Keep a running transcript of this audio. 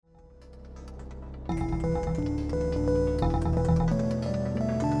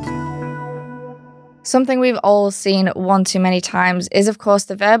Something we've all seen one too many times is, of course,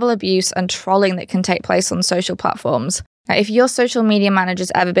 the verbal abuse and trolling that can take place on social platforms. Now, if your social media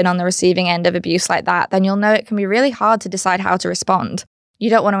manager's ever been on the receiving end of abuse like that, then you'll know it can be really hard to decide how to respond. You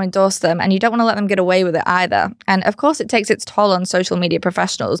don't want to endorse them, and you don't want to let them get away with it either. And of course, it takes its toll on social media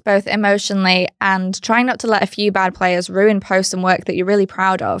professionals, both emotionally and trying not to let a few bad players ruin posts and work that you're really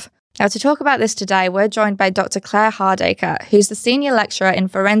proud of. Now, to talk about this today, we're joined by Dr. Claire Hardacre, who's the Senior Lecturer in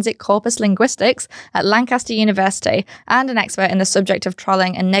Forensic Corpus Linguistics at Lancaster University and an expert in the subject of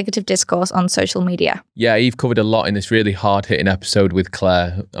trolling and negative discourse on social media. Yeah, you've covered a lot in this really hard-hitting episode with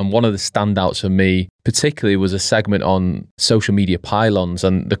Claire, and one of the standouts for me particularly was a segment on social media pylons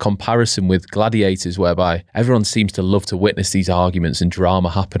and the comparison with gladiators, whereby everyone seems to love to witness these arguments and drama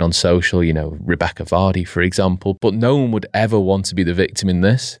happen on social, Rebecca Vardy, for example, but no one would ever want to be the victim in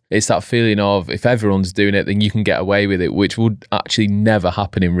this. It's that feeling of if everyone's doing it, then you can get away with it, which would actually never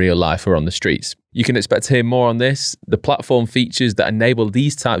happen in real life or on the streets. You can expect to hear more on this, the platform features that enable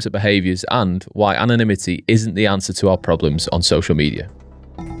these types of behaviours, and why anonymity isn't the answer to our problems on social media.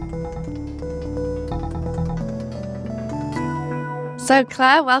 So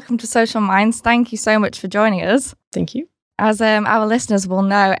Claire, welcome to Social Minds. Thank you so much for joining us. Thank you. As our listeners will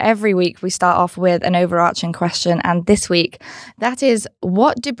know, every week we start off with an overarching question. And this week, that is,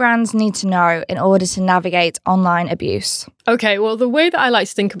 what do brands need to know in order to navigate online abuse? Okay, well, the way that I like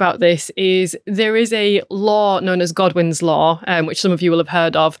to think about this is there is a law known as Godwin's Law, which some of you will have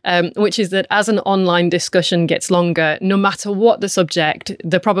heard of, which is that as an online discussion gets longer, no matter what the subject,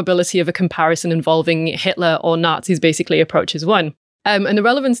 the probability of a comparison involving Hitler or Nazis basically approaches 1. And the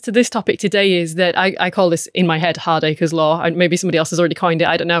relevance to this topic today is that I call this in my head Hardacre's Law. Maybe somebody else has already coined it,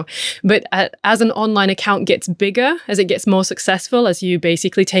 I don't know. But as an online account gets bigger, as it gets more successful, as you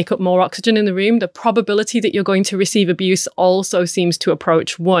basically take up more oxygen in the room, the probability that you're going to receive abuse also seems to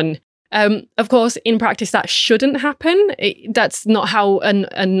approach 1. Of course, in practice, that shouldn't happen. That's not how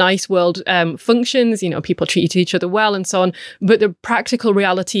a nice world functions. People treat each other well and so on. But the practical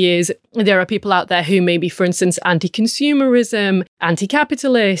reality is there are people out there who may be, for instance, anti-consumerism,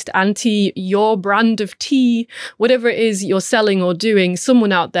 anti-capitalist, anti your brand of tea, whatever it is you're selling or doing,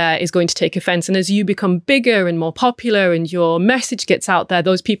 someone out there is going to take offense. And as you become bigger and more popular and your message gets out there,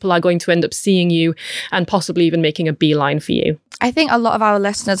 those people are going to end up seeing you and possibly even making a beeline for you. I think a lot of our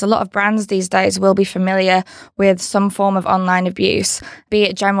listeners, a lot of brands these days will be familiar with some form of online abuse, be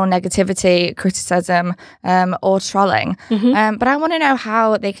it general negativity, criticism, or trolling. Mm-hmm. But I want to know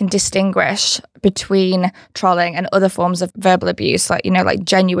how they can distinguish between trolling and other forms of verbal abuse, like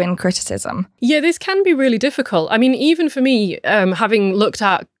genuine criticism. Yeah, this can be really difficult. I mean, even for me, having looked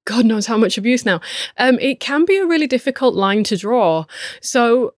at God knows how much abuse now, it can be a really difficult line to draw.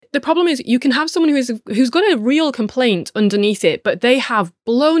 So the problem is you can have someone who's got a real complaint underneath it, but they have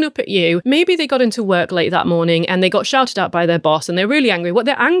blown up at you. Maybe they got into work late that morning and they got shouted at by their boss and they're really angry. What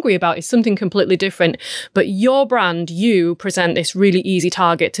they're angry about is something completely different. But your brand, you present this really easy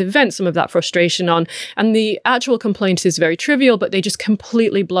target to vent some of that frustration on. And the actual complaint is very trivial, but they just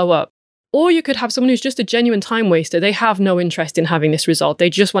completely blow up. Or you could have someone who's just a genuine time waster. They have no interest in having this resolved. They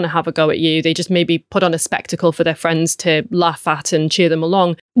just want to have a go at you. They just maybe put on a spectacle for their friends to laugh at and cheer them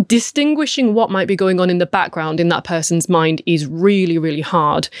along. Distinguishing what might be going on in the background in that person's mind is really, really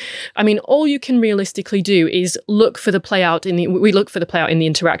hard. I mean, all you can realistically do is look for the play out in the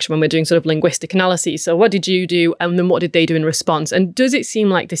interaction when we're doing sort of linguistic analysis. So what did you do? And then what did they do in response? And does it seem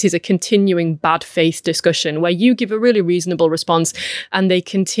like this is a continuing bad faith discussion where you give a really reasonable response and they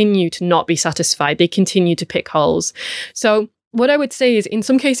continue to not be satisfied? They continue to pick holes. So what I would say is in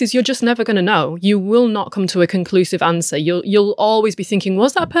some cases, you're just never going to know. You will not come to a conclusive answer. You'll always be thinking,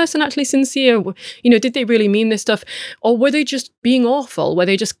 was that person actually sincere? Did they really mean this stuff? Or were they just being awful? Were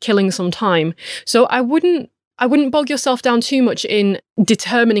they just killing some time? So I wouldn't bog yourself down too much in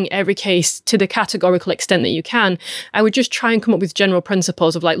determining every case to the categorical extent that you can. I would just try and come up with general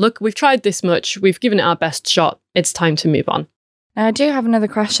principles of look, we've tried this much. We've given it our best shot. It's time to move on. Now, I do have another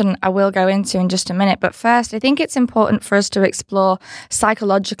question I will go into in just a minute, but first, I think it's important for us to explore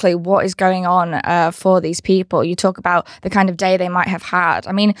psychologically what is going on for these people. You talk about the kind of day they might have had.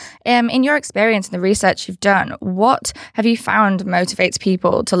 I mean, in your experience and the research you've done, what have you found motivates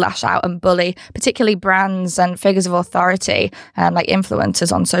people to lash out and bully, particularly brands and figures of authority, like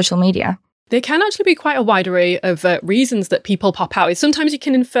influencers on social media? There can actually be quite a wide array of reasons that people pop out. Sometimes you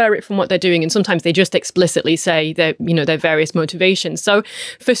can infer it from what they're doing, and sometimes they just explicitly say their various motivations. So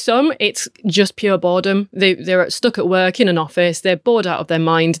for some, it's just pure boredom. They're stuck at work in an office. They're bored out of their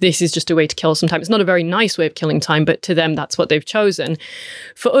mind. This is just a way to kill some time. It's not a very nice way of killing time, but to them, that's what they've chosen.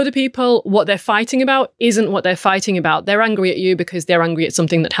 For other people, what they're fighting about isn't what they're fighting about. They're angry at you because they're angry at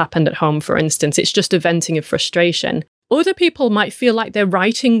something that happened at home, for instance. It's just a venting of frustration. Other people might feel like they're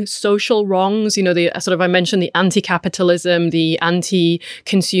righting social wrongs. I mentioned the anti-capitalism, the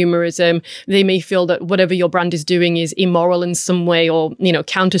anti-consumerism. They may feel that whatever your brand is doing is immoral in some way or,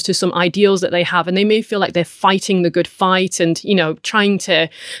 counters to some ideals that they have. And they may feel like they're fighting the good fight and, trying to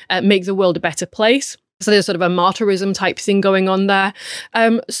make the world a better place. So there's sort of a martyrism type thing going on there.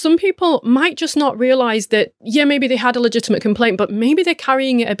 Some people might just not realize that, maybe they had a legitimate complaint, but maybe they're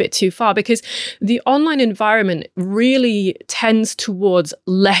carrying it a bit too far because the online environment really tends towards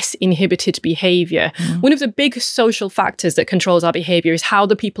less inhibited behavior. One of the big social factors that controls our behavior is how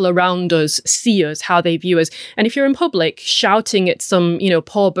the people around us see us, how they view us. And if you're in public shouting at some,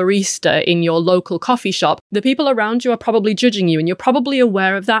 poor barista in your local coffee shop, the people around you are probably judging you and you're probably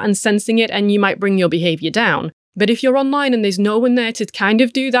aware of that and sensing it, and you might bring your behavior down. But if you're online and there's no one there to kind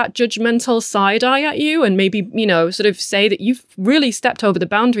of do that judgmental side eye at you and maybe, sort of say that you've really stepped over the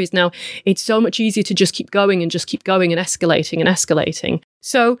boundaries now, it's so much easier to just keep going and escalating and escalating.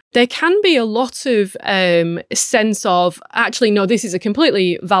 So there can be a lot of sense of, actually, no, this is a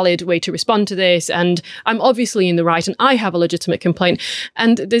completely valid way to respond to this, and I'm obviously in the right, and I have a legitimate complaint.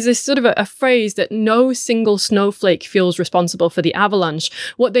 And there's this sort of a phrase that no single snowflake feels responsible for the avalanche.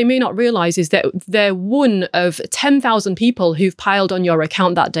 What they may not realize is that they're one of 10,000 people who've piled on your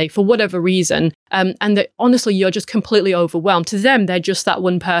account that day for whatever reason, and that honestly, you're just completely overwhelmed. To them, they're just that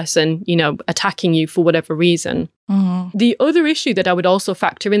one person, attacking you for whatever reason. The other issue that I would also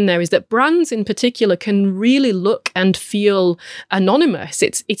factor in there is that brands in particular can really look and feel anonymous.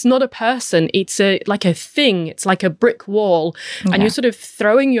 It's not a person, it's like a thing, it's like a brick wall. Yeah. And you're sort of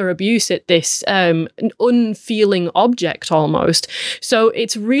throwing your abuse at this unfeeling object almost. So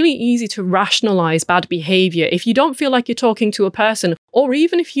it's really easy to rationalize bad behavior. If you don't feel like you're talking to a person, or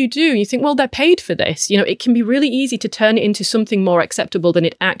even if you do, you think, well, they're paid for this. It can be really easy to turn it into something more acceptable than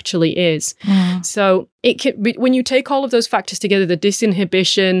it actually is. So it can, when you take all of those factors together, the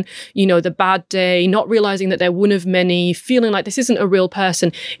disinhibition, the bad day, not realizing that they're one of many, feeling like this isn't a real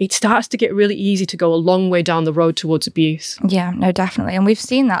person, it starts to get really easy to go a long way down the road towards abuse. Yeah, no, definitely. And we've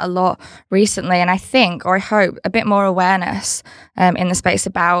seen that a lot recently. And I think, or I hope, a bit more awareness in the space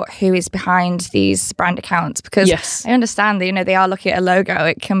about who is behind these brand accounts. Because yes. I understand that, they are looking at a logo.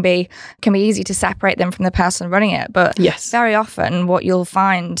 It can be easy to separate them from the person running it. But yes. Very often what you'll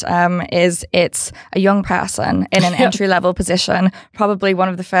find is it's a young person in an entry-level position, probably one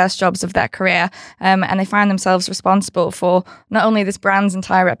of the first jobs of their career, and they find themselves responsible for not only this brand's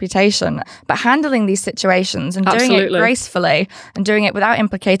entire reputation, but handling these situations and doing it gracefully and doing it without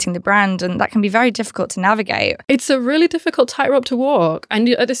implicating the brand, and that can be very difficult to navigate. It's a really difficult tightrope to walk, and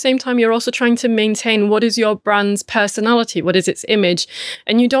at the same time you're also trying to maintain what is your brand's personality, what is its image,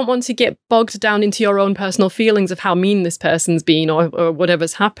 and you don't want to get bogged down into your own personal feelings of how mean this person's been or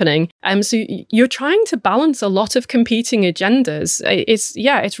whatever's happening. So you're trying to balance a lot of competing agendas.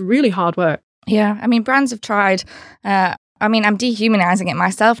 It's really hard work. Yeah, I mean, brands have tried. I'm dehumanizing it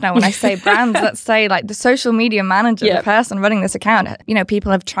myself now when I say brands. Let's say like the social media manager, the person running this account.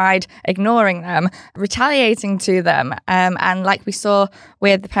 People have tried ignoring them, retaliating to them. And like we saw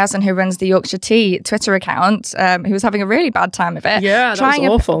with the person who runs the Yorkshire Tea Twitter account, who was having a really bad time of it. Yeah, that was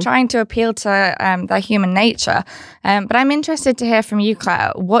awful. Trying to appeal to their human nature. But I'm interested to hear from you,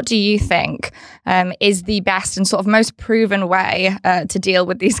 Claire. What do you think is the best and sort of most proven way to deal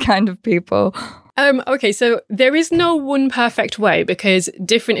with these kind of people? Okay, so there is no one perfect way because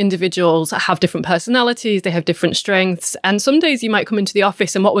different individuals have different personalities, they have different strengths, and some days you might come into the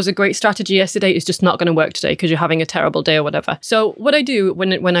office and what was a great strategy yesterday is just not going to work today because you're having a terrible day or whatever. So what I do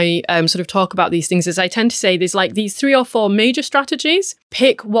when I sort of talk about these things is I tend to say there's like these 3 or 4 major strategies.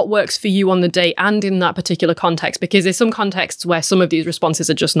 Pick what works for you on the day and in that particular context, because there's some contexts where some of these responses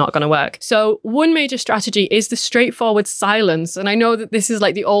are just not going to work. So one major strategy is the straightforward silence. And I know that this is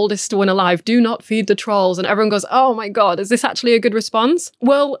like the oldest one alive. Do not feed the trolls. And everyone goes, oh my God, is this actually a good response?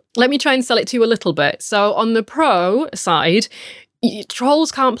 Well, let me try and sell it to you a little bit. So on the pro side,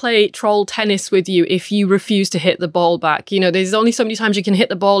 trolls can't play troll tennis with you if you refuse to hit the ball back. You know, there's only so many times you can hit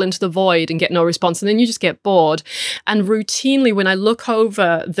the ball into the void and get no response, and then you just get bored. And routinely, when I look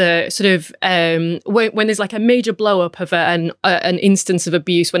over the sort of when there's like a major blow up of an instance of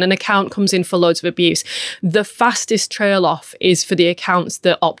abuse, when an account comes in for loads of abuse, the fastest trail off is for the accounts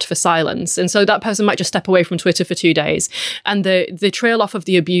that opt for silence. And so that person might just step away from Twitter for 2 days, and the trail off of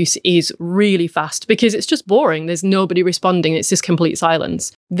the abuse is really fast because it's just boring. There's nobody responding. It's just complete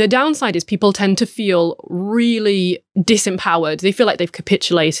silence. The downside is people tend to feel really disempowered. They feel like they've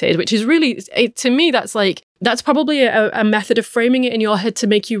capitulated, which is really, to me, that's probably a method of framing it in your head to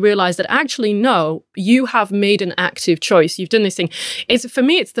make you realize that actually, no, you have made an active choice. You've done this thing. For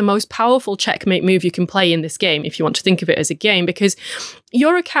me, it's the most powerful checkmate move you can play in this game, if you want to think of it as a game, because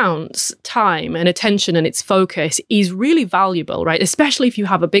your account's time and attention and its focus is really valuable, right? Especially if you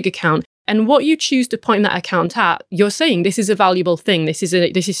have a big account. And what you choose to point that account at, you're saying this is a valuable thing. This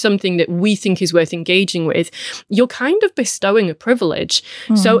is something that we think is worth engaging with. You're kind of bestowing a privilege.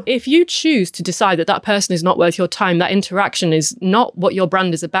 So if you choose to decide that that person is not worth your time, that interaction is not what your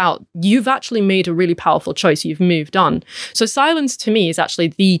brand is about, you've actually made a really powerful choice. You've moved on. So silence to me is actually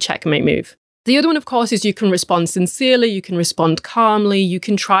the checkmate move. The other one, of course, is you can respond sincerely, you can respond calmly, you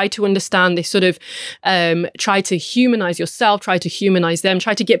can try to understand this sort of, try to humanize yourself, try to humanize them,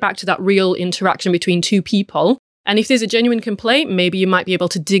 try to get back to that real interaction between two people. And if there's a genuine complaint, maybe you might be able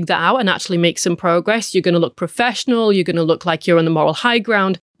to dig that out and actually make some progress. You're going to look professional, you're going to look like you're on the moral high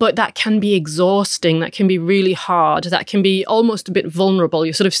ground, but that can be exhausting. That can be really hard. That can be almost a bit vulnerable.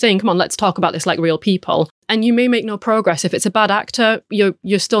 You're sort of saying, come on, let's talk about this like real people. And you may make no progress. If it's a bad actor,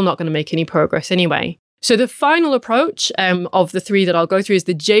 you're still not going to make any progress anyway. So the final approach of the three that I'll go through is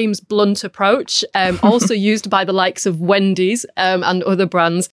the James Blunt approach, also used by the likes of Wendy's and other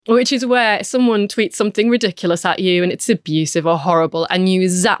brands, which is where someone tweets something ridiculous at you and it's abusive or horrible, and you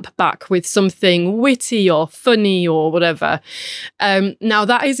zap back with something witty or funny or whatever. Now,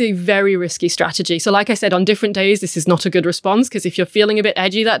 that is a very risky strategy. So like I said, on different days, this is not a good response, because if you're feeling a bit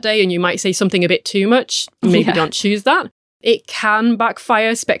edgy that day and you might say something a bit too much, maybe don't choose that. It can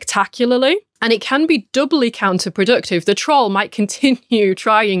backfire spectacularly. And it can be doubly counterproductive. The troll might continue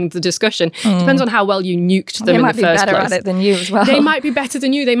trying the discussion. Depends on how well you nuked them in the first place. They might be better at it than you as well. They might be better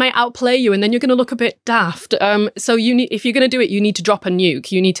than you. They might outplay you, and then you're going to look a bit daft. So if you're going to do it, you need to drop a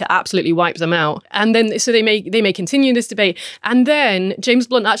nuke. You need to absolutely wipe them out. And then, so they may continue this debate. And then James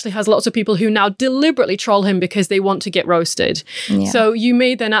Blunt actually has lots of people who now deliberately troll him because they want to get roasted. Yeah. So you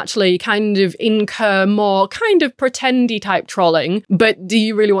may then actually kind of incur more kind of pretendy type trolling. But do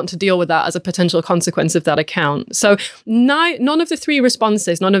you really want to deal with that as a potential consequence of that account? So none of the three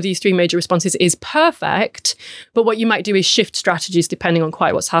responses, none of these three major responses is perfect, but what you might do is shift strategies depending on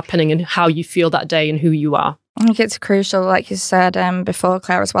quite what's happening and how you feel that day and who you are. I think it's crucial, like you said before,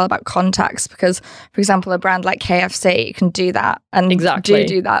 Claire, as well, about context, because, for example, a brand like KFC can do that and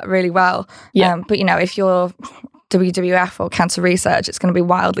do that really well. Yeah. But, if you're WWF or Cancer Research, it's going to be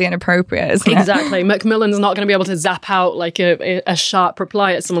wildly inappropriate, isn't it? Exactly. Macmillan's not going to be able to zap out like a sharp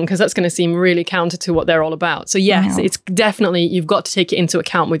reply at someone, because that's going to seem really counter to what they're all about. So yes, It's definitely, you've got to take it into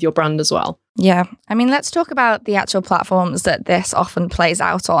account with your brand as well. Yeah. I mean, let's talk about the actual platforms that this often plays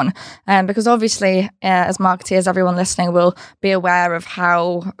out on. Because obviously, as marketeers, everyone listening will be aware of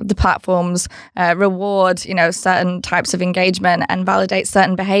how the platforms reward, certain types of engagement and validate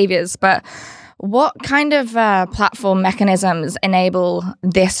certain behaviors. But what kind of platform mechanisms enable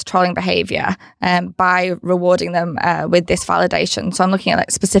this trolling behavior by rewarding them with this validation? So I'm looking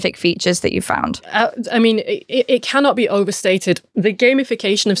at specific features that you found. It cannot be overstated. The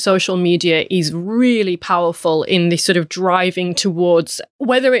gamification of social media is really powerful in this sort of driving towards,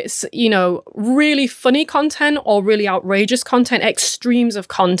 whether it's, really funny content or really outrageous content, extremes of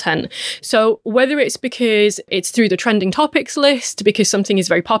content. So whether it's because it's through the trending topics list, because something is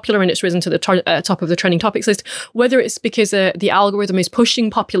very popular and it's risen to the top of the trending topics list, whether it's because the algorithm is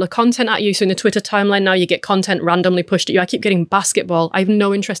pushing popular content at you. So in the Twitter timeline now, you get content randomly pushed at you. I keep getting basketball. I have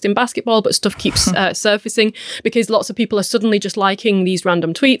no interest in basketball, but stuff keeps surfacing because lots of people are suddenly just liking these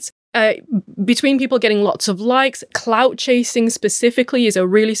random tweets. Between people getting lots of likes, clout chasing specifically is a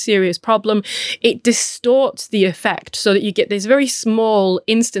really serious problem. It distorts the effect so that you get this very small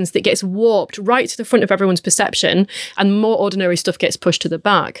instance that gets warped right to the front of everyone's perception, and more ordinary stuff gets pushed to the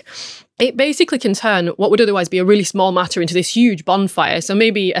back. it basically can turn what would otherwise be a really small matter into this huge bonfire. So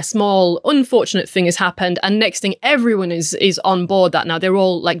maybe a small, unfortunate thing has happened, and next thing, everyone is on board that now. They're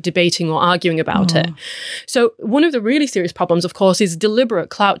all like debating or arguing about it. So one of the really serious problems, of course, is deliberate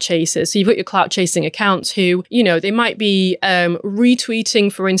clout chasers. So you've got your clout chasing accounts who, you know, they might be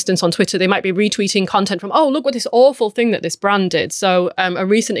retweeting, for instance, on Twitter, they might be retweeting content from, oh, look what this awful thing that this brand did. So a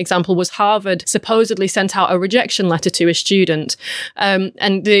recent example was Harvard supposedly sent out a rejection letter to a student. And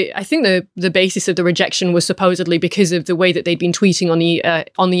I think the basis of the rejection was supposedly because of the way that they'd been tweeting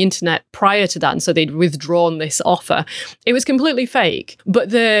on the internet prior to that, and so they'd withdrawn this offer. It was completely fake, but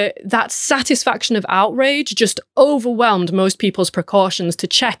that satisfaction of outrage just overwhelmed most people's precautions to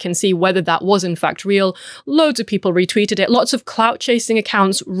check and see whether that was in fact real. Loads of people retweeted it. Lots of clout chasing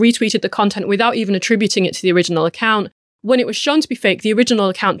accounts retweeted the content without even attributing it to the original account. When it was shown to be fake, the original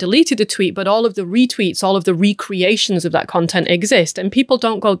account deleted the tweet, but all of the retweets, all of the recreations of that content exist, and people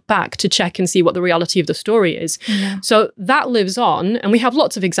don't go back to check and see what the reality of the story is. Yeah. So that lives on, and we have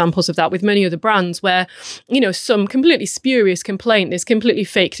lots of examples of that with many other brands where, you know, some completely spurious complaint, this completely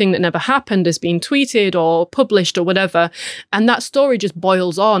fake thing that never happened has been tweeted or published or whatever, and that story just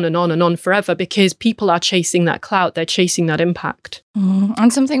boils on and on and on forever because people are chasing that clout, they're chasing that impact.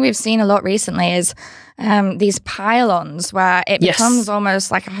 And something we've seen a lot recently is these pile-ons where it becomes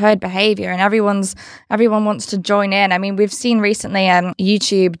almost like a herd behavior and everyone wants to join in. I mean, we've seen recently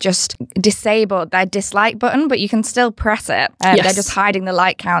YouTube just disabled their dislike button, but you can still press it. They're just hiding the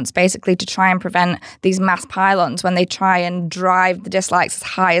like counts basically to try and prevent these mass pile-ons when they try and drive the dislikes as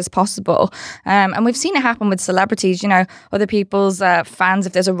high as possible. And we've seen it happen with celebrities, you know, other people's fans,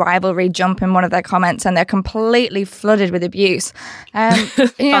 if there's a rivalry, jump in one of their comments and they're completely flooded with abuse.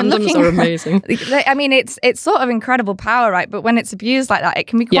 Fandoms are amazing. I mean, it's sort of incredible power, right? But when it's abused like that, it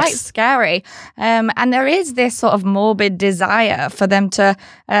can be quite scary. And there is this sort of morbid desire for them to,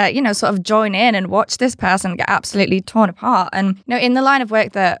 sort of join in and watch this person get absolutely torn apart. And, you know, in the line of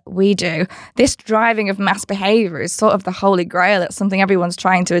work that we do, this driving of mass behavior is sort of the holy grail. It's something everyone's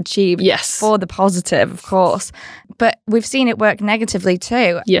trying to achieve for the positive, of course. But we've seen it work negatively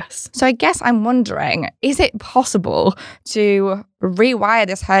too. Yes. So I guess I'm wondering, is it possible to rewire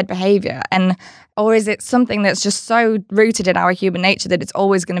this herd behavior, or is it something that's just so rooted in our human nature that it's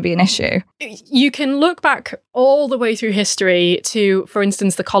always going to be an issue? You can look back all the way through history to, for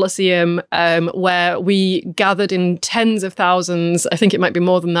instance, the Colosseum, where we gathered in tens of thousands, I think it might be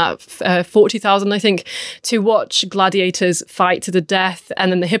more than that, 40,000, I think, to watch gladiators fight to the death.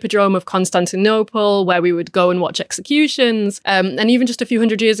 And then the Hippodrome of Constantinople, where we would go and watch executions. And even just a few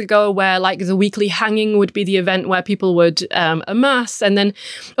hundred years ago, where like the weekly hanging would be the event where people would amass. And then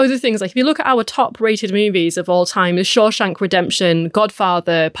other things, like if you look at our top-rated movies of all time, The Shawshank Redemption,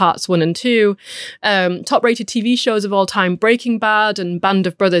 Godfather Parts 1 and 2, top-rated TV shows of all time, Breaking Bad and Band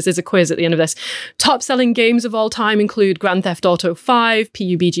of Brothers is a quiz at the end of this. Top-selling games of all time include Grand Theft Auto 5,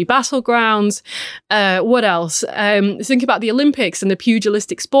 PUBG Battlegrounds. What else? Think about the Olympics and the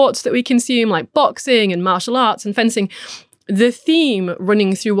pugilistic sports that we consume, like boxing and martial arts and fencing. The theme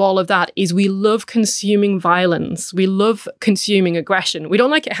running through all of that is we love consuming violence. We love consuming aggression. We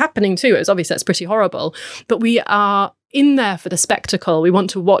don't like it happening to us. Obviously, that's pretty horrible. But we are in there for the spectacle. We want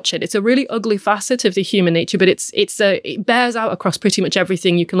to watch it. It's a really ugly facet of the human nature, but it bears out across pretty much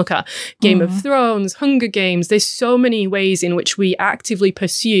everything. You can look at Game of Thrones, Hunger Games. There's so many ways in which we actively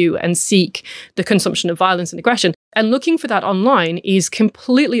pursue and seek the consumption of violence and aggression. And looking for that online is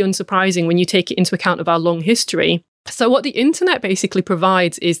completely unsurprising when you take it into account of our long history. So what the internet basically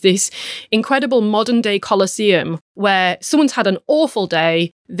provides is this incredible modern day Colosseum where someone's had an awful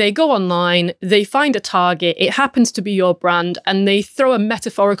day, they go online, they find a target, it happens to be your brand, and they throw a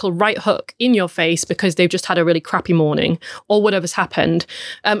metaphorical right hook in your face because they've just had a really crappy morning or whatever's happened.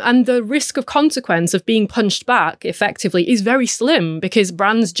 And the risk of consequence of being punched back effectively is very slim because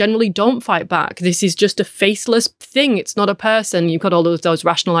brands generally don't fight back. This is just a faceless thing. It's not a person. You've got all of those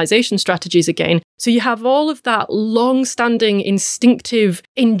rationalization strategies again. So you have all of that long-standing instinctive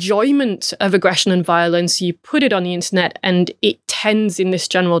enjoyment of aggression and violence. You put it on the internet and it tends in this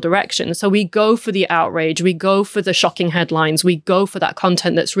general direction. So we go for the outrage, we go for the shocking headlines, we go for that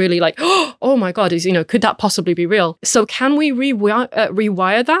content that's really like, oh my God, could that possibly be real? So can we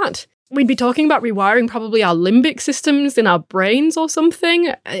rewire that? We'd be talking about rewiring probably our limbic systems in our brains or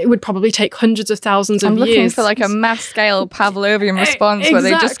something. It would probably take hundreds of thousands of years. I'm looking for like a mass scale Pavlovian response where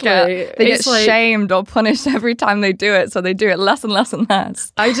they just get shamed or punished every time they do it. So they do it less and less and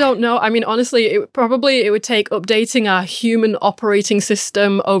less. I don't know. I mean, honestly, it would take updating our human operating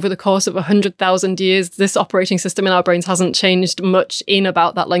system over the course of 100,000 years. This operating system in our brains hasn't changed much in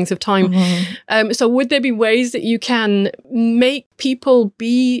about that length of time. So would there be ways that you can make people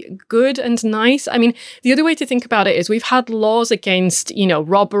be good good and nice. I mean, the other way to think about it is we've had laws against,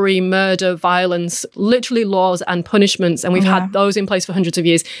 robbery, murder, violence, literally laws and punishments, and we've had those in place for hundreds of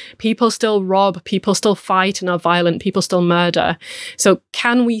years. People still rob, people still fight and are violent, people still murder. So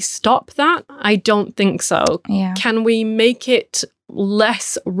can we stop that? I don't think so. Yeah. Can we make it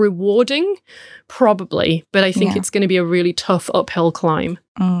less rewarding? Probably, but I think it's going to be a really tough uphill climb.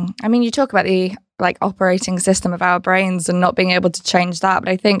 I mean, you talk about the operating system of our brains and not being able to change that, but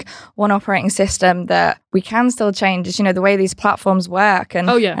I think one operating system that we can still change is, the way these platforms work. And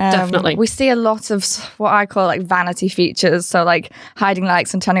definitely. We see a lot of what I call vanity features, so hiding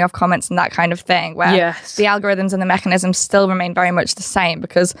likes and turning off comments and that kind of thing, where the algorithms and the mechanisms still remain very much the same,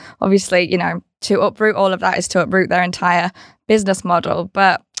 because obviously, to uproot all of that is to uproot their entire business model.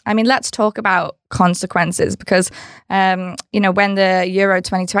 But I mean, let's talk about consequences, because, when the Euro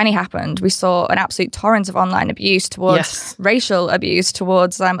 2020 happened, we saw an absolute torrent of online abuse towards racial abuse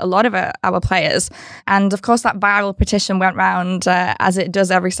towards a lot of our players. And of course, that viral petition went round, as it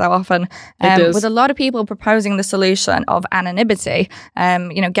does every so often, with a lot of people proposing the solution of anonymity,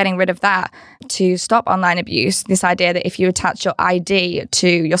 getting rid of that to stop online abuse. This idea that if you attach your ID to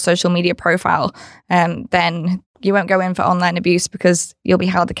your social media profile, then you won't go in for online abuse because you'll be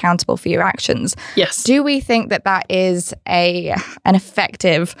held accountable for your actions. Yes. Do we think that that is an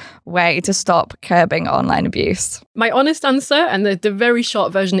effective way to stop curbing online abuse? My honest answer, and the very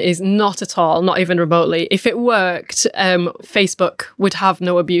short version, is not at all, not even remotely. If it worked, Facebook would have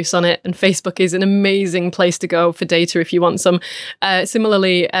no abuse on it, and Facebook is an amazing place to go for data if you want some.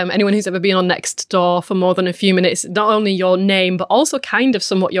 Similarly, anyone who's ever been on Nextdoor for more than a few minutes, not only your name, but also kind of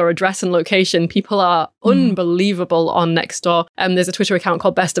somewhat your address and location. People are unbelievable on Nextdoor. There's a Twitter account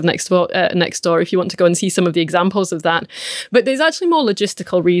called Best of Nextdoor if you want to go and see some of the examples of that. But there's actually more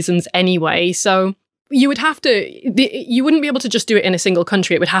logistical reasons anyway. So you would have to, you wouldn't be able to just do it in a single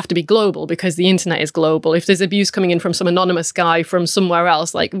country. It would have to be global because the internet is global. If there's abuse coming in from some anonymous guy from somewhere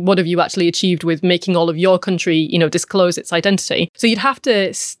else, what have you actually achieved with making all of your country, disclose its identity? So you'd have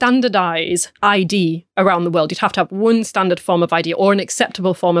to standardize ID around the world. You'd have to have one standard form of ID or an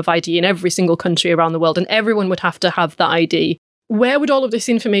acceptable form of ID in every single country around the world, and everyone would have to have that ID. Where would all of this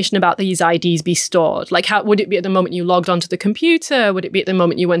information about these IDs be stored? How would it be at the moment you logged onto the computer? Would it be at the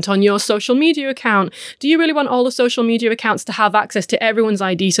moment you went on your social media account? Do you really want all the social media accounts to have access to everyone's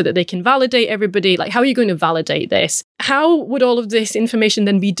ID so that they can validate everybody? How are you going to validate this? How would all of this information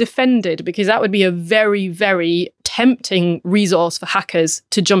then be defended? Because that would be a very, very tempting resource for hackers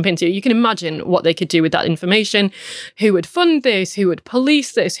to jump into. You can imagine what they could do with that information. Who would fund this? Who would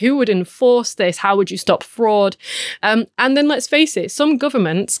police this? Who would enforce this? How would you stop fraud? And then let's face it, some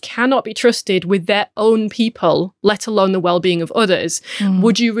governments cannot be trusted with their own people, let alone the well-being of others.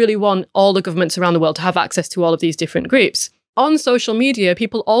 Would you really want all the governments around the world to have access to all of these different groups? On social media,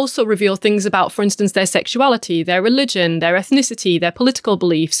 people also reveal things about, for instance, their sexuality, their religion, their ethnicity, their political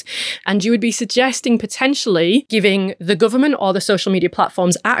beliefs. And you would be suggesting potentially giving the government or the social media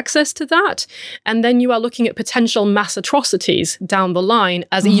platforms access to that. And then you are looking at potential mass atrocities down the line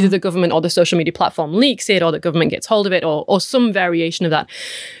as either the government or the social media platform leaks it, or the government gets hold of it, or some variation of that.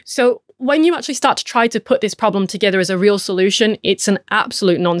 So when you actually start to try to put this problem together as a real solution, it's an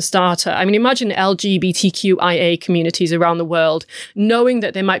absolute non-starter. I mean, imagine LGBTQIA communities around the world knowing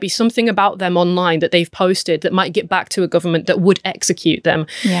that there might be something about them online that they've posted that might get back to a government that would execute them.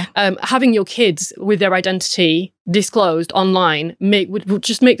 Yeah. Having your kids with their identity disclosed online would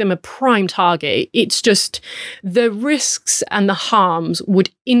just make them a prime target. It's just the risks and the harms would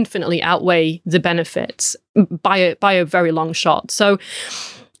infinitely outweigh the benefits by a very long shot. So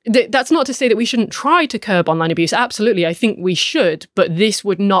that's not to say that we shouldn't try to curb online abuse. Absolutely, I think we should, but this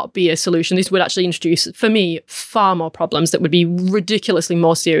would not be a solution. This would actually introduce, for me, far more problems that would be ridiculously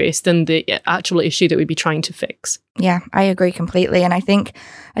more serious than the actual issue that we'd be trying to fix. Yeah, I agree completely. And I think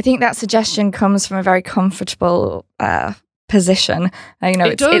that suggestion comes from a very comfortable position.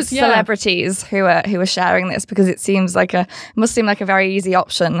 It's celebrities who are sharing this because it must seem like a very easy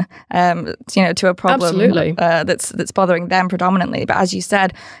option, to a problem that's bothering them predominantly. But as you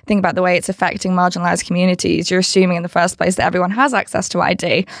said, think about the way it's affecting marginalized communities. You're assuming in the first place that everyone has access to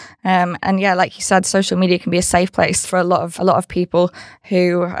ID, and like you said, social media can be a safe place for a lot of people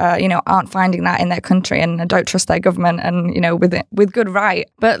who aren't finding that in their country and don't trust their government, and with good right.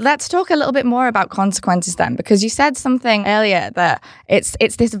 But let's talk a little bit more about consequences then, because you said something earlier that it's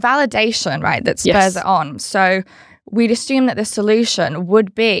this validation, right, that spurs it on. So we'd assume that the solution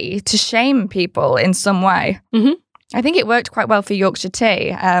would be to shame people in some way. I think it worked quite well for Yorkshire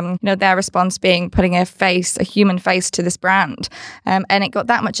Tea, their response being putting a human face to this brand. And it got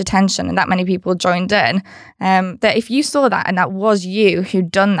that much attention and that many people joined in, that if you saw that and that was you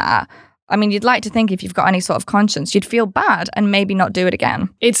who'd done that, I mean, you'd like to think if you've got any sort of conscience, you'd feel bad and maybe not do it again.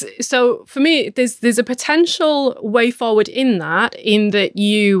 So for me, there's a potential way forward in that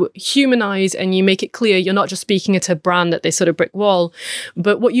you humanize and you make it clear you're not just speaking at a brand at this sort of brick wall.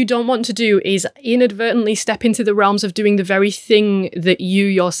 But what you don't want to do is inadvertently step into the realms of doing the very thing that you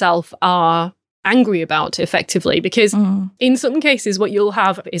yourself are angry about, effectively, because in some cases what you'll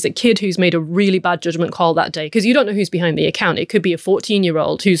have is a kid who's made a really bad judgment call that day, because you don't know who's behind the account. It could be a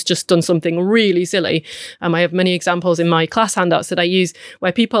 14-year-old who's just done something really silly. I have many examples in my class handouts that I use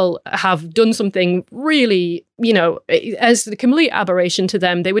where people have done something really, as a complete aberration to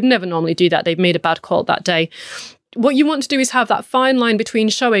them. They would never normally do that. They've made a bad call that day. What you want to do is have that fine line between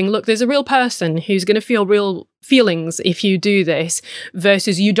showing, look, there's a real person who's going to feel real feelings if you do this,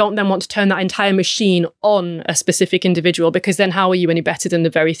 versus you don't then want to turn that entire machine on a specific individual, because then how are you any better than the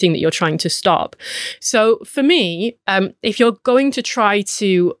very thing that you're trying to stop? So for me, if you're going to try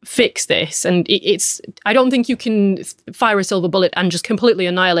to fix this, and I don't think you can fire a silver bullet and just completely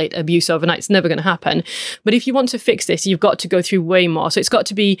annihilate abuse overnight. It's never going to happen. But if you want to fix this, you've got to go through way more. So it's got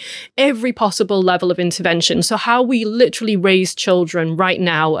to be every possible level of intervention. So how we literally raise children right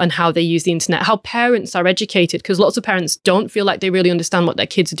now and how they use the internet, how parents are educated, because lots of parents don't feel like they really understand what their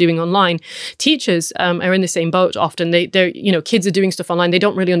kids are doing online. Teachers are in the same boat often. They're kids are doing stuff online. They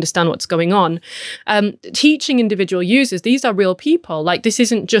don't really understand what's going on. Teaching individual users, these are real people. Like, this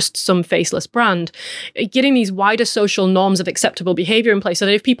isn't just some faceless brand. Getting these wider social norms of acceptable behavior in place so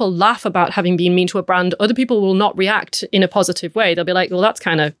that if people laugh about having been mean to a brand, other people will not react in a positive way. They'll be like, well, that's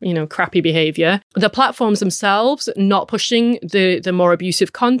kind of, crappy behavior. The platforms themselves not pushing the more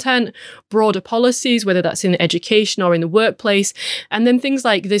abusive content, broader policies, whether that's in education or in the workplace, and then things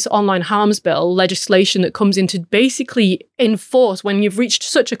like this online harms bill legislation that comes in to basically enforce, when you've reached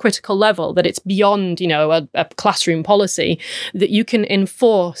such a critical level that it's beyond, a classroom policy, that you can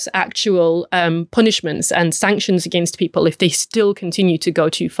enforce actual punishments and sanctions against people if they still continue to go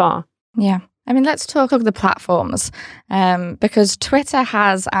too far. Yeah. I mean, let's talk of the platforms, because Twitter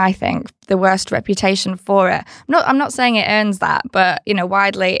has, I think, the worst reputation for it. I'm not saying it earns that, but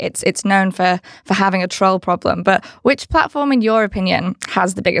widely it's known for having a troll problem. But which platform, in your opinion,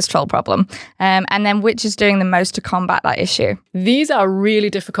 has the biggest troll problem? And then which is doing the most to combat that issue? These are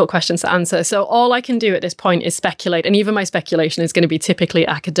really difficult questions to answer. So all I can do at this point is speculate, and even my speculation is going to be typically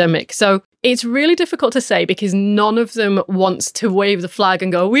academic. So it's really difficult to say, because none of them wants to wave the flag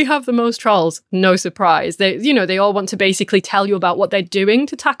and go, we have the most trolls. No surprise. They all want to basically tell you about what they're doing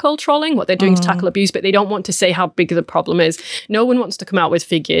to tackle trolling, what they're doing to tackle abuse, but they don't want to say how big the problem is. No one wants to come out with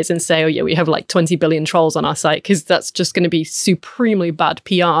figures and say, oh yeah, we have like 20 billion trolls on our site, because that's just going to be supremely bad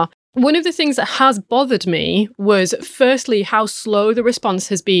PR. One of the things that has bothered me was, firstly, how slow the response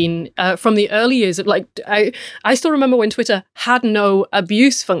has been from the early years. I still remember when Twitter had no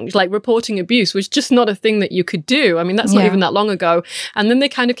abuse function, like reporting abuse was just not a thing that you could do. I mean, that's not even that long ago. And then they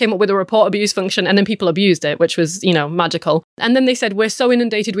kind of came up with a report abuse function, and then people abused it, which was, magical. And then they said, we're so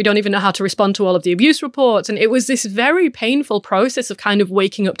inundated, we don't even know how to respond to all of the abuse reports. And it was this very painful process of kind of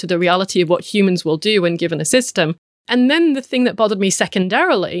waking up to the reality of what humans will do when given a system. And then the thing that bothered me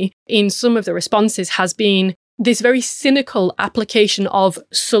secondarily in some of the responses has been this very cynical application of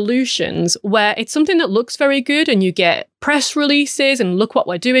solutions, where it's something that looks very good and you get press releases and look what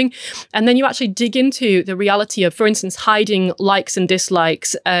we're doing. And then you actually dig into the reality of, for instance, hiding likes and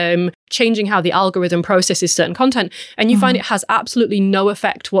dislikes, changing how the algorithm processes certain content. And you find it has absolutely no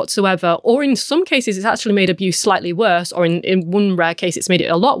effect whatsoever. Or in some cases, it's actually made abuse slightly worse. Or in one rare case, it's made it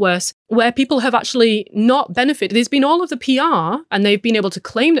a lot worse, where people have actually not benefited. There's been all of the PR and they've been able to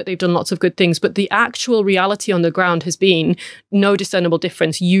claim that they've done lots of good things, but the actual reality on the ground has been no discernible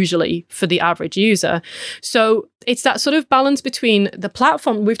difference usually for the average user. So it's that sort of balance between the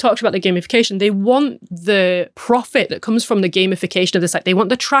platform. We've talked about the gamification. They want the profit that comes from the gamification of the site. They want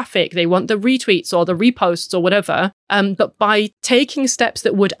the traffic. They want the retweets or the reposts or whatever. But by taking steps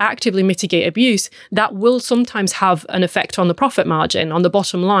that would actively mitigate abuse, that will sometimes have an effect on the profit margin, on the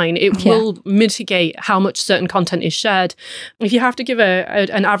bottom line. It will mitigate how much certain content is shared. If you have to give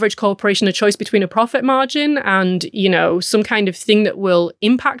an average corporation a choice between a profit margin and, some kind of thing that will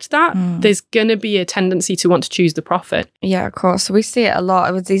impact that, there's going to be a tendency to want to choose the profit. Yeah, of course. We see it a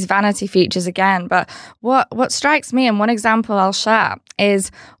lot with these vanity features again. But what strikes me, and one example I'll share,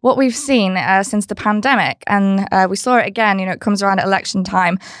 is what we've seen since the pandemic. And we saw it again, it comes around at election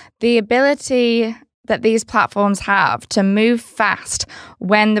time. The ability that these platforms have to move fast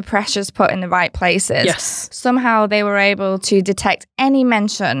when the pressure's put in the right places. Yes. Somehow they were able to detect any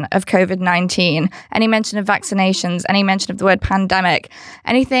mention of COVID-19, any mention of vaccinations, any mention of the word pandemic,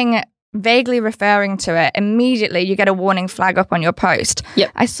 anything vaguely referring to it. Immediately you get a warning flag up on your post.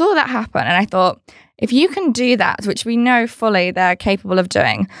 Yep. I saw that happen and I thought, if you can do that, which we know fully they're capable of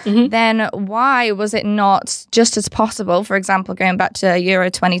doing, then why was it not just as possible, for example, going back to Euro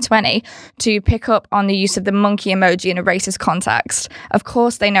 2020, to pick up on the use of the monkey emoji in a racist context? Of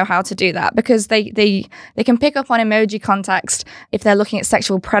course they know how to do that because they can pick up on emoji context if they're looking at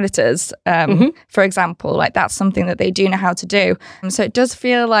sexual predators, for example. Like that's something that they do know how to do. So it does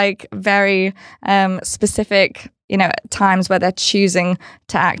feel like very specific times where they're choosing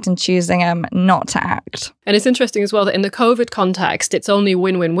to act and choosing not to act. And it's interesting as well that in the COVID context, it's only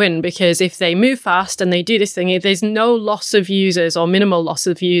win-win-win, because if they move fast and they do this thing, there's no loss of users or minimal loss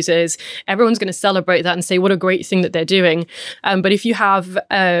of users. Everyone's going to celebrate that and say, what a great thing that they're doing. But if you have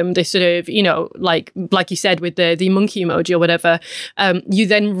this sort of, like you said with the monkey emoji or whatever, you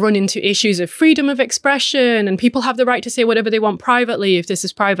then run into issues of freedom of expression, and people have the right to say whatever they want privately if this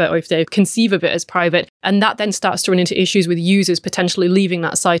is private or if they conceive of it as private. And that then starts to run into issues with users potentially leaving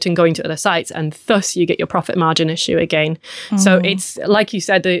that site and going to other sites, and thus you get your profit margin issue again. So it's like you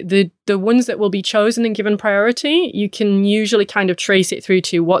said, the ones that will be chosen and given priority, you can usually kind of trace it through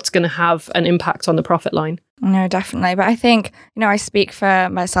to what's going to have an impact on the profit line. No, definitely. But I think, I speak for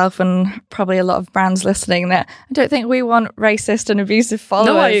myself and probably a lot of brands listening that I don't think we want racist and abusive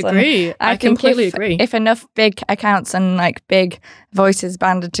followers. No, I agree. I completely agree. If enough big accounts and like big voices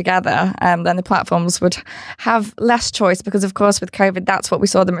banded together, then the platforms would have less choice, because of course with COVID, that's what we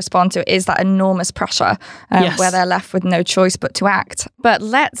saw them respond to, is that enormous pressure where they're left with no choice but to act. But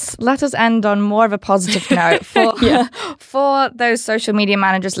let us end on more of a positive note for those social media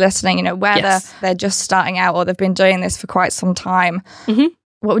managers listening, whether they're just starting out or they've been doing this for quite some time.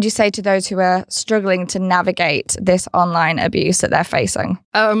 What would you say to those who are struggling to navigate this online abuse that they're facing?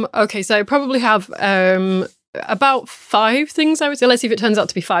 Okay, so I probably have about 5 things I would say. Let's see if it turns out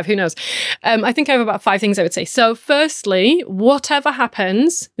to be 5. Who knows? I think I have about 5 things I would say. So firstly, whatever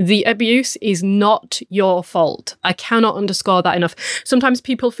happens, the abuse is not your fault. I cannot underscore that enough. Sometimes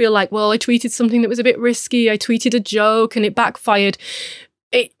people feel like, well, I tweeted something that was a bit risky. I tweeted a joke and it backfired.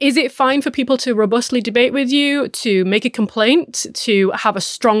 Is it fine for people to robustly debate with you, to make a complaint, to have a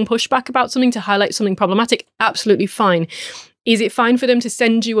strong pushback about something, to highlight something problematic? Absolutely fine. Is it fine for them to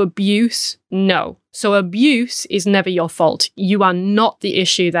send you abuse? No. So abuse is never your fault. You are not the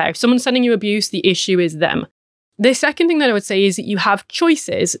issue there. If someone's sending you abuse, the issue is them. The second thing that I would say is that you have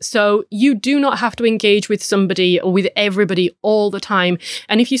choices. So you do not have to engage with somebody or with everybody all the time.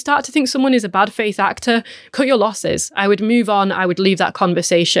 And if you start to think someone is a bad faith actor, cut your losses. I would move on. I would leave that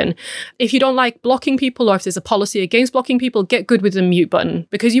conversation. If you don't like blocking people, or if there's a policy against blocking people, get good with the mute button.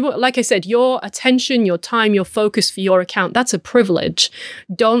 Because you, like I said, your attention, your time, your focus for your account, that's a privilege.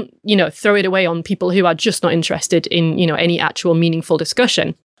 Don't, throw it away on people who are just not interested in, any actual meaningful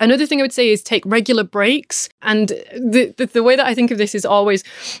discussion. Another thing I would say is take regular breaks. And the way that I think of this is always,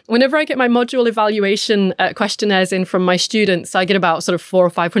 whenever I get my module evaluation questionnaires in from my students, I get about sort of 400 or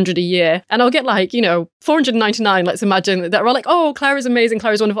 500 a year. And I'll get 499, let's imagine, that are like, oh, Claire is amazing,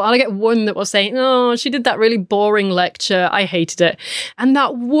 Claire is wonderful. And I get one that will say, oh, she did that really boring lecture. I hated it. And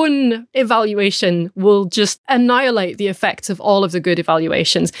that one evaluation will just annihilate the effects of all of the good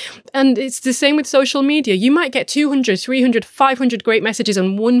evaluations. And it's the same with social media. You might get 200, 300, 500 great messages,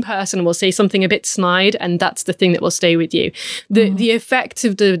 and one person will say something a bit snide, and that's the thing that will stay with you. The effect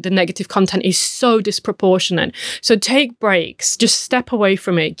of the negative content is so disproportionate. So take breaks, just step away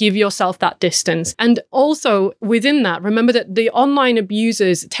from it, give yourself that distance. And also within that, remember that the online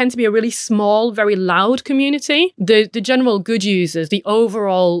abusers tend to be a really small, very loud community. The general good users, the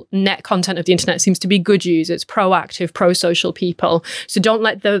overall net content of the internet seems to be good users, proactive, pro-social people. So don't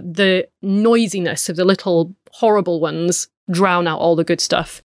let the noisiness of the little horrible ones drown out all the good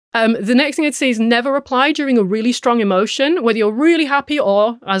stuff. The next thing I'd say is never reply during a really strong emotion, whether you're really happy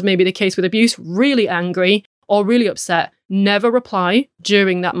or, as may be the case with abuse, really angry or really upset. Never reply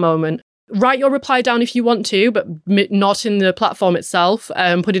during that moment. Write your reply down if you want to, but not in the platform itself.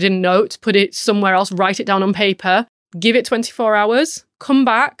 Put it in notes, put it somewhere else, write it down on paper. Give it 24 hours, come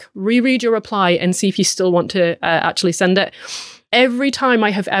back, reread your reply and see if you still want to actually send it. Every time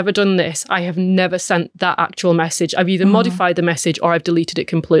I have ever done this, I have never sent that actual message. I've either modified the message or I've deleted it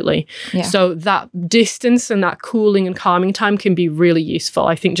completely. Yeah. So that distance and that cooling and calming time can be really useful.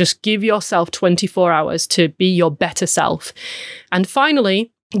 I think just give yourself 24 hours to be your better self. And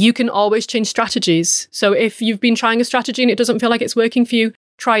finally, you can always change strategies. So if you've been trying a strategy and it doesn't feel like it's working for you,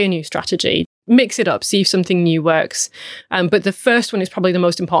 try a new strategy. Mix it up, see if something new works. But the first one is probably the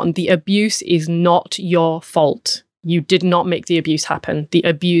most important. The abuse is not your fault. You did not make the abuse happen. The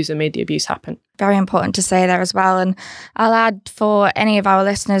abuser made the abuse happen. Very important to say there as well. And I'll add, for any of our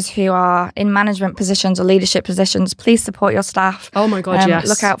listeners who are in management positions or leadership positions, please support your staff. Oh my God, yes.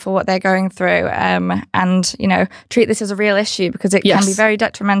 Look out for what they're going through, and, you know, treat this as a real issue, because it can be very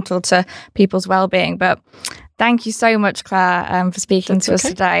detrimental to people's well-being. But thank you so much, Claire, for speaking to us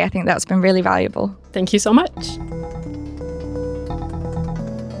today. I think that's been really valuable. Thank you so much.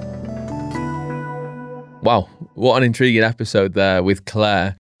 Wow, what an intriguing episode there with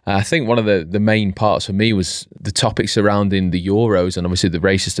Claire. I think one of the main parts for me was the topic surrounding the Euros and obviously the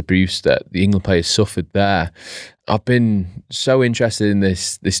racist abuse that the England players suffered there. I've been so interested in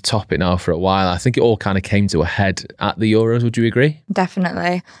this topic now for a while. I think it all kind of came to a head at the Euros. Would you agree?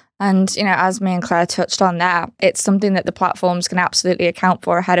 Definitely. And, you know, as me and Claire touched on there, it's something that the platforms can absolutely account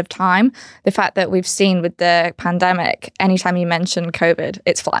for ahead of time. The fact that we've seen with the pandemic, anytime you mention COVID,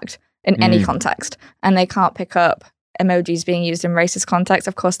 it's flagged in any context, and they can't pick up emojis being used in racist context.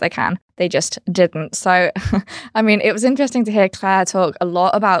 Of course they can. They just didn't. So, I mean, it was interesting to hear Claire talk a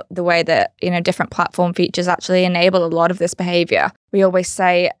lot about the way that, you know, different platform features actually enable a lot of this behavior. We always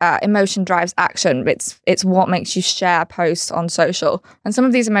say emotion drives action. It's what makes you share posts on social. And some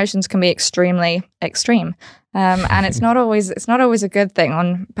of these emotions can be extremely extreme. And it's not always a good thing.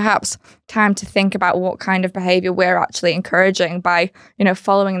 On perhaps time to think about what kind of behavior we're actually encouraging by, you know,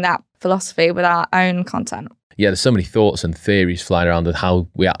 following that philosophy with our own content. Yeah, there's so many thoughts and theories flying around on how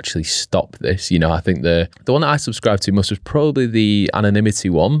we actually stop this. You know, I think the one that I subscribed to most was probably the anonymity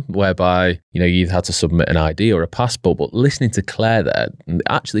one, whereby, you know, you either had to submit an ID or a passport. But listening to Claire there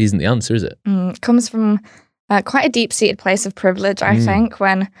actually isn't the answer, is it? It comes from quite a deep-seated place of privilege, I think,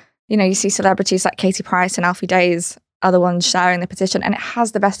 when, you know, you see celebrities like Katie Price and Alfie Deyes are the ones sharing the petition, and it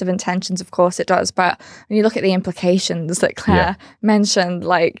has the best of intentions, of course it does, but when you look at the implications that Claire mentioned,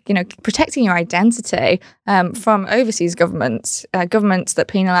 like, you know, protecting your identity from overseas governments that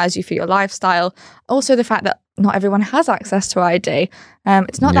penalise you for your lifestyle, also the fact that not everyone has access to ID,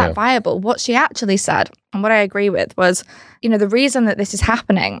 it's not that viable. What she actually said, and what I agree with, was, you know, the reason that this is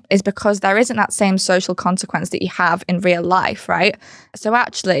happening is because there isn't that same social consequence that you have in real life, right? So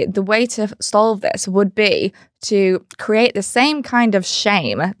actually, the way to solve this would be to create the same kind of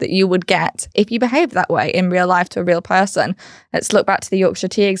shame that you would get if you behaved that way in real life to a real person. Let's look back to the Yorkshire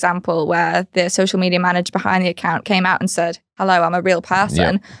Tea example, where the social media manager behind the account came out and said, "Hello, I'm a real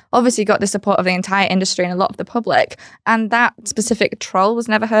person." Obviously got the support of the entire industry and a lot of the public, and that specific troll was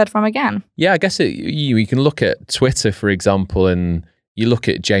never heard from again. Yeah, I guess you can look at Twitter, for example, and you look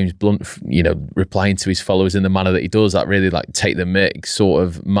at James Blunt, you know, replying to his followers in the manner that he does, that really like take the mick sort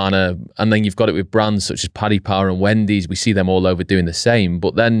of manner. And then you've got it with brands such as Paddy Power and Wendy's. We see them all over doing the same.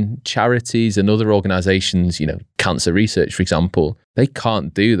 But then charities and other organisations, you know, cancer research, for example, they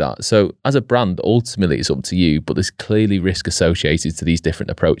can't do that. So as a brand, ultimately it's up to you, but there's clearly risk associated to these different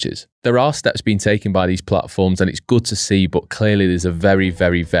approaches. There are steps being taken by these platforms, and it's good to see, but clearly there's a very,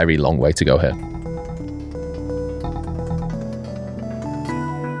 very, very long way to go here.